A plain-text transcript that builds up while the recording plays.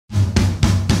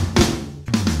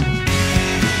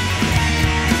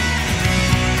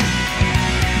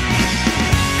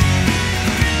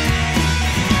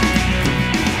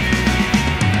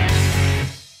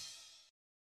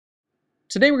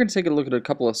Today we're going to take a look at a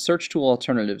couple of search tool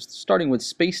alternatives, starting with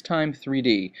SpaceTime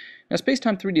 3D. Now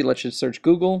SpaceTime 3D lets you search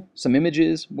Google, some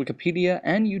images, Wikipedia,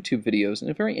 and YouTube videos in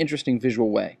a very interesting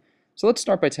visual way. So let's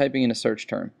start by typing in a search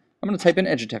term. I'm going to type in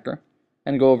Edutaker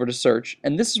and go over to search,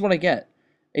 and this is what I get.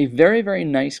 A very, very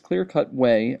nice clear-cut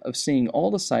way of seeing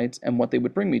all the sites and what they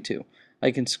would bring me to.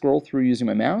 I can scroll through using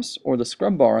my mouse or the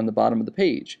scrub bar on the bottom of the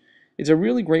page. It's a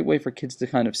really great way for kids to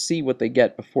kind of see what they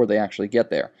get before they actually get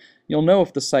there. You'll know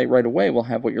if the site right away will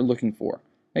have what you're looking for.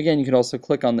 Again, you can also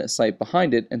click on the site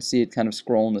behind it and see it kind of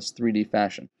scroll in this 3D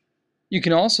fashion. You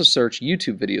can also search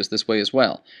YouTube videos this way as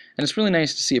well, and it's really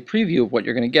nice to see a preview of what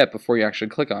you're going to get before you actually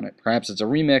click on it. Perhaps it's a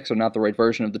remix or not the right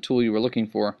version of the tool you were looking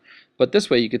for, but this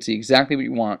way you can see exactly what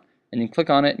you want, and you click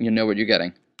on it and you know what you're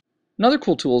getting. Another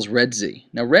cool tool is RedZ.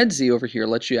 Now RedZ over here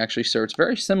lets you actually search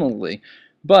very similarly,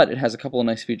 but it has a couple of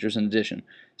nice features in addition.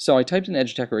 So I typed in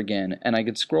Edutaker again, and I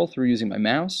could scroll through using my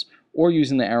mouse or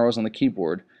using the arrows on the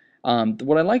keyboard.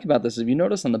 What I like about this is if you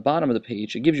notice on the bottom of the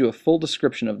page, it gives you a full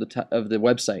description of the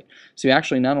website. So you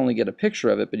actually not only get a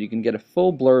picture of it, but you can get a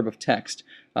full blurb of text,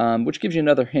 which gives you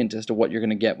another hint as to what you're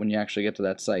going to get when you actually get to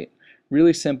that site.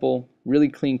 Really simple, really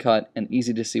clean cut, and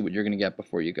easy to see what you're going to get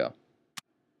before you go.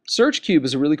 SearchCube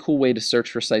is a really cool way to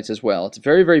search for sites as well. It's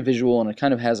very, very visual, and it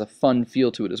kind of has a fun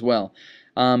feel to it as well.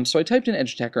 So I typed in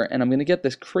Edutaker, and I'm going to get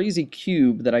this crazy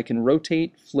cube that I can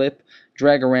rotate, flip,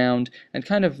 drag around, and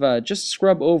kind of just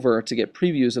scrub over to get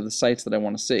previews of the sites that I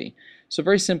want to see. So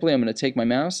very simply, I'm going to take my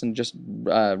mouse and just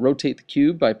rotate the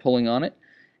cube by pulling on it.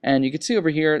 And you can see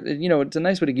over here, it's a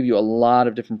nice way to give you a lot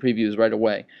of different previews right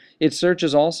away. It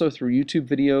searches also through YouTube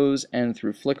videos and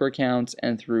through Flickr accounts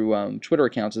and through Twitter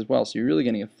accounts as well. So you're really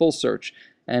getting a full search.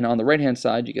 And on the right-hand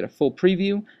side, you get a full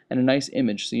preview and a nice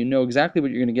image, so you know exactly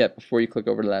what you're going to get before you click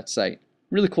over to that site.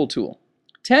 Really cool tool.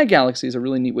 Tag Galaxy is a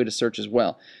really neat way to search as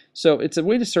well. So it's a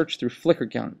way to search through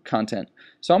Flickr content.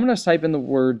 So I'm going to type in the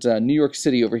words New York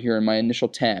City over here in my initial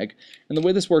tag. And the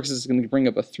way this works is it's going to bring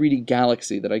up a 3D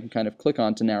galaxy that I can kind of click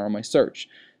on to narrow my search.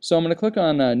 So I'm going to click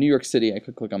on New York City. I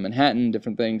could click on Manhattan,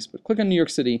 different things, but click on New York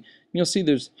City, and you'll see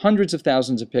there's hundreds of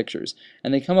thousands of pictures.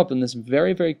 And they come up in this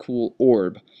very, very cool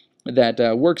orb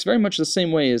that works very much the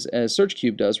same way as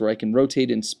SearchCube does, where I can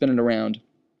rotate and spin it around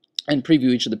and preview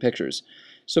each of the pictures.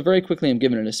 So very quickly I'm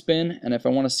giving it a spin, and if I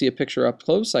want to see a picture up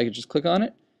close, I can just click on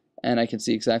it, and I can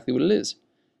see exactly what it is.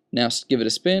 Now give it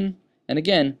a spin, and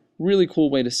again, really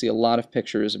cool way to see a lot of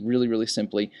pictures really, really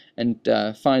simply, and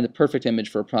find the perfect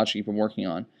image for a project you've been working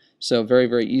on. So very,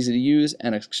 very easy to use,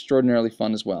 and extraordinarily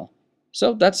fun as well.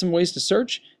 So that's some ways to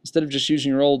search. Instead of just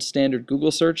using your old standard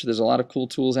Google search, there's a lot of cool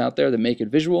tools out there that make it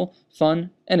visual,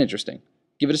 fun, and interesting.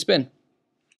 Give it a spin.